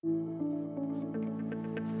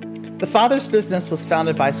The Father's Business was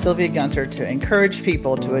founded by Sylvia Gunter to encourage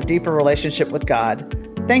people to a deeper relationship with God.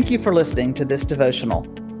 Thank you for listening to this devotional.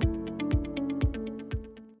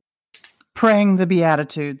 Praying the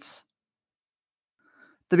Beatitudes.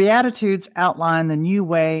 The Beatitudes outline the new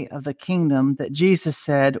way of the kingdom that Jesus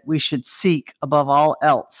said we should seek above all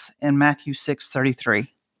else in Matthew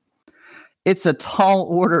 6:33. It's a tall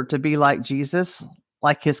order to be like Jesus,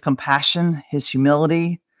 like his compassion, his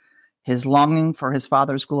humility, his longing for his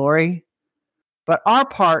Father's glory. But our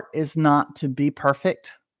part is not to be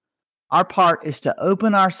perfect. Our part is to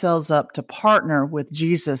open ourselves up to partner with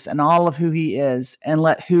Jesus and all of who he is and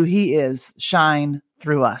let who he is shine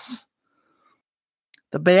through us.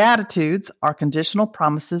 The Beatitudes are conditional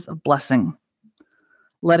promises of blessing.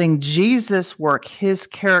 Letting Jesus work his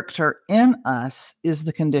character in us is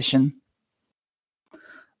the condition.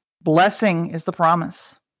 Blessing is the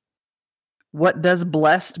promise. What does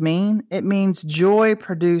blessed mean? It means joy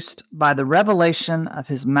produced by the revelation of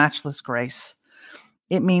his matchless grace.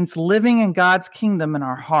 It means living in God's kingdom in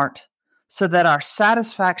our heart so that our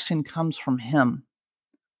satisfaction comes from him,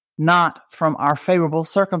 not from our favorable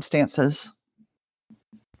circumstances.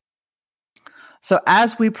 So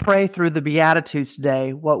as we pray through the Beatitudes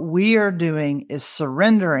today, what we are doing is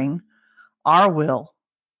surrendering our will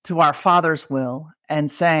to our Father's will and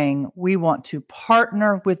saying we want to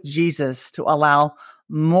partner with Jesus to allow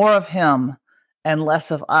more of him and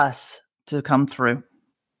less of us to come through.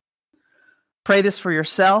 Pray this for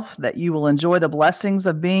yourself, that you will enjoy the blessings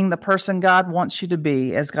of being the person God wants you to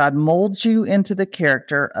be as God molds you into the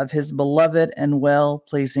character of his beloved and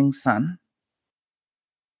well-pleasing Son.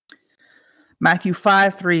 Matthew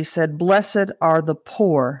 5:3 said, "Blessed are the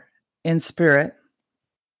poor in spirit."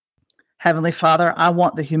 Heavenly Father, I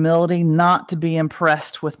want the humility not to be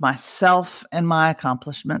impressed with myself and my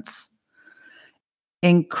accomplishments.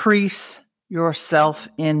 Increase yourself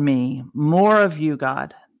in me. More of you,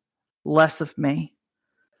 God, less of me.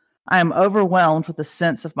 I am overwhelmed with a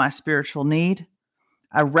sense of my spiritual need.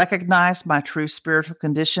 I recognize my true spiritual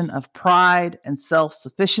condition of pride and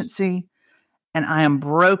self-sufficiency, and I am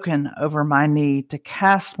broken over my need to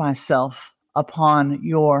cast myself upon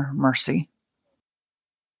your mercy.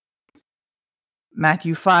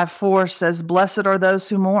 Matthew 5:4 says, "Blessed are those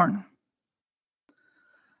who mourn."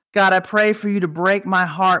 God, I pray for you to break my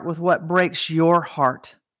heart with what breaks your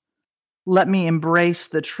heart. Let me embrace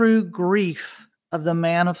the true grief of the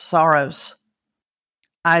man of sorrows.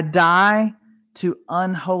 I die to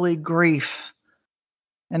unholy grief.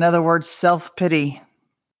 In other words, self-pity.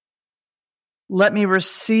 Let me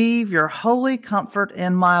receive your holy comfort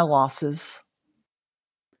in my losses.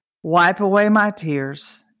 Wipe away my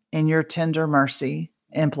tears in your tender mercy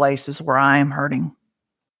in places where I am hurting.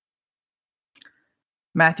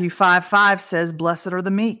 Matthew 5:5 says, "Blessed are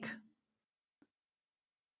the meek."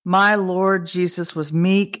 My Lord Jesus was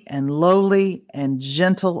meek and lowly and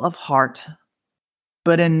gentle of heart,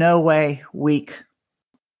 but in no way weak.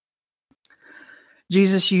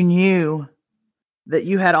 Jesus, you knew that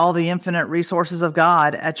you had all the infinite resources of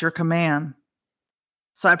God at your command.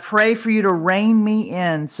 So I pray for you to rein me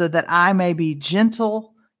in so that I may be gentle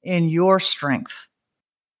in your strength.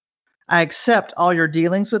 I accept all your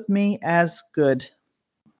dealings with me as good.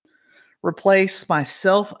 Replace my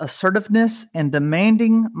self-assertiveness and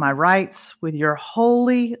demanding my rights with your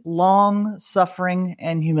holy long-suffering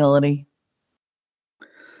and humility.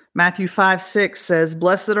 Matthew 5:6 says,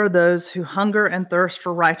 "Blessed are those who hunger and thirst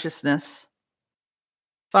for righteousness."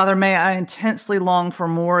 Father, may I intensely long for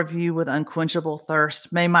more of you with unquenchable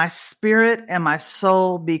thirst. May my spirit and my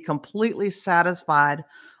soul be completely satisfied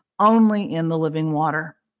only in the living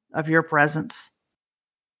water of your presence.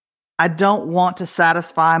 I don't want to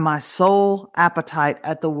satisfy my soul appetite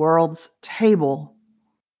at the world's table,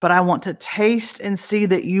 but I want to taste and see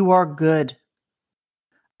that you are good.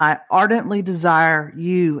 I ardently desire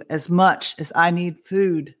you as much as I need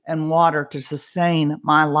food and water to sustain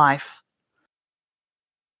my life.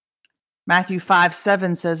 Matthew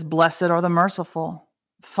 5:7 says, "Blessed are the merciful."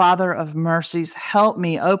 Father of mercies, help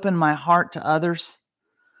me open my heart to others.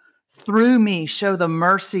 Through me, show the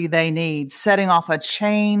mercy they need, setting off a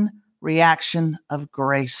chain reaction of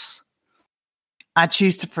grace. I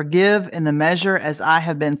choose to forgive in the measure as I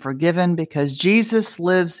have been forgiven because Jesus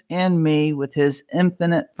lives in me with his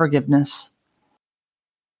infinite forgiveness.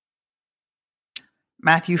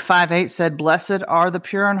 Matthew 5:8 said, "Blessed are the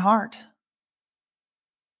pure in heart."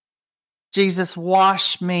 Jesus,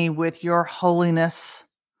 wash me with your holiness.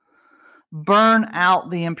 Burn out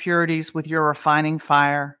the impurities with your refining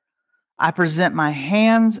fire. I present my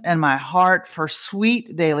hands and my heart for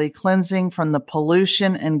sweet daily cleansing from the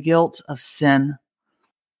pollution and guilt of sin.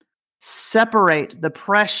 Separate the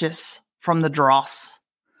precious from the dross,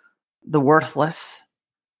 the worthless,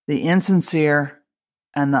 the insincere,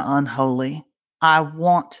 and the unholy. I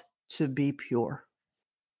want to be pure.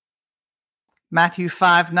 Matthew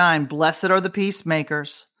 5:9, blessed are the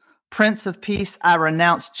peacemakers. Prince of Peace, I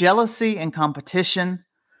renounce jealousy and competition.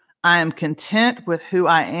 I am content with who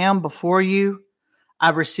I am before you. I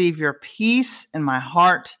receive your peace in my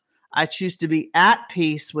heart. I choose to be at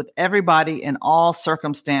peace with everybody in all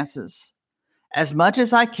circumstances. As much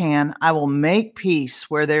as I can, I will make peace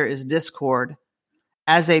where there is discord.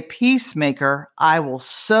 As a peacemaker, I will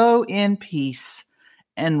sow in peace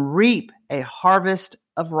and reap a harvest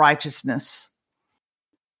of righteousness.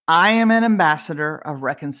 I am an ambassador of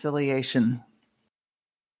reconciliation.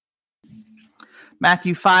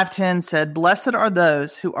 Matthew 5:10 said, blessed are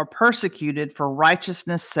those who are persecuted for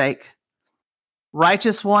righteousness' sake.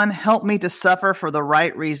 Righteous one, help me to suffer for the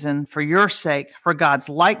right reason, for your sake, for God's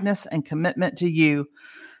likeness and commitment to you,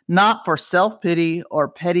 not for self-pity or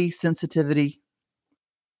petty sensitivity.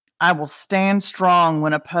 I will stand strong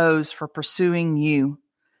when opposed for pursuing you,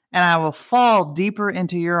 and I will fall deeper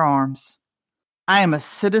into your arms. I am a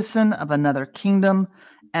citizen of another kingdom,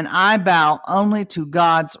 and I bow only to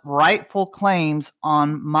God's rightful claims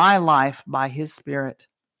on my life by his Spirit.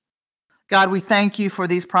 God, we thank you for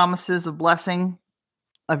these promises of blessing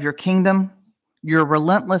of your kingdom, your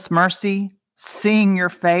relentless mercy, seeing your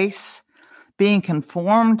face, being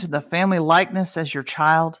conformed to the family likeness as your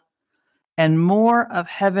child, and more of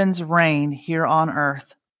heaven's reign here on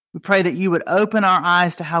earth. We pray that you would open our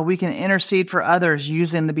eyes to how we can intercede for others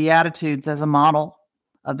using the Beatitudes as a model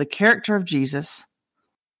of the character of Jesus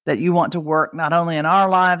that you want to work not only in our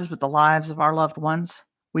lives, but the lives of our loved ones.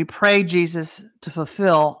 We pray, Jesus, to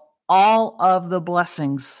fulfill all of the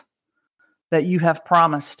blessings that you have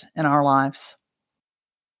promised in our lives.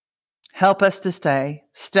 Help us to stay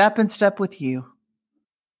step in step with you,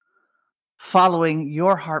 following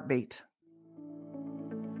your heartbeat.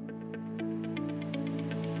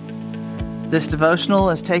 This devotional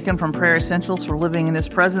is taken from Prayer Essentials for Living in His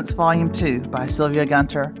Presence, Volume 2 by Sylvia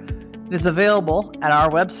Gunter. It is available at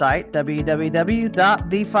our website,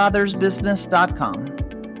 www.thefathersbusiness.com.